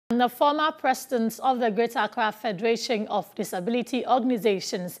the former president of the Greater Accra Federation of Disability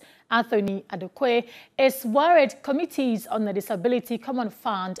Organizations, Anthony Adokwe, is worried committees on the Disability Common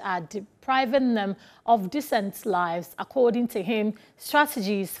Fund are depriving them of decent lives. According to him,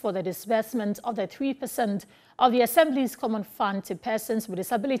 strategies for the disbursement of the 3% of the Assembly's Common Fund to persons with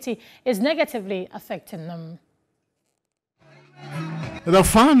disability is negatively affecting them. The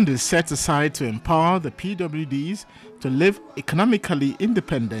fund is set aside to empower the PWDs to live economically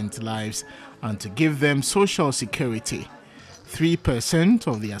independent lives and to give them social security. 3%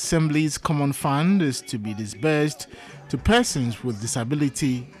 of the Assembly's Common Fund is to be disbursed to persons with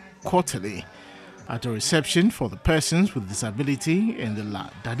disability quarterly. At a reception for the persons with disability in the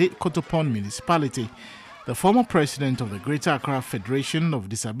Dade Kotopon municipality, the former president of the Greater Accra Federation of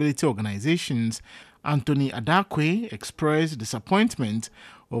Disability Organizations, Anthony Adokwe, expressed disappointment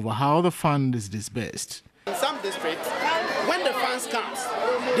over how the fund is disbursed. In some districts, when the funds comes,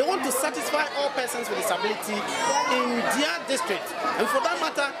 they want to satisfy all persons with disability in their district. And for that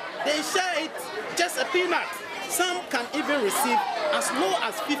matter, they share it just a peanut. Some can even receive as low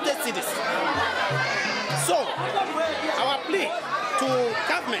as 50 cedis. So, our plea to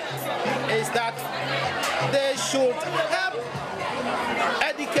government is that they should help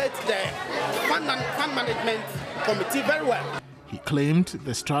educate the fund management committee very well. He claimed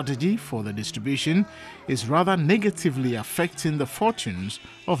the strategy for the distribution is rather negatively affecting the fortunes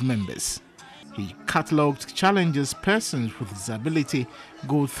of members. He catalogued challenges persons with disability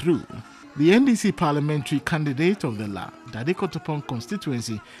go through. The NDC parliamentary candidate of the Dade Kotopon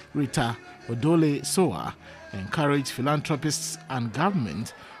constituency, Rita Odole Soa, encouraged philanthropists and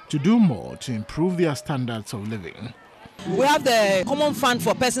government to do more to improve their standards of living. We have the Common Fund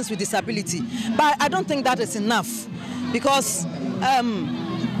for persons with disability, but I don't think that is enough because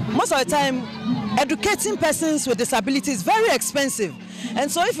most of the time educating persons with disability is very expensive.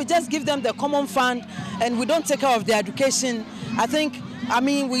 And so if we just give them the Common Fund and we don't take care of their education,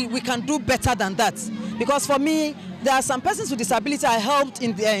 we can do better than that. Because for me, there are some persons with disability I helped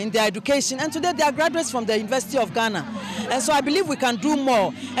in their education, and today they are graduates from the University of Ghana. And so I believe we can do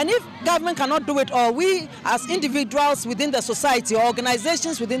more. And if government cannot do it, or we as individuals within the society or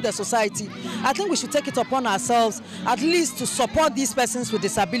organizations within the society, I think we should take it upon ourselves at least to support these persons with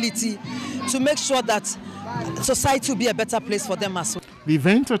disability to make sure that society will be a better place for them as well. The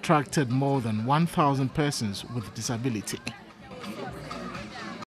event attracted more than 1,000 persons with disability.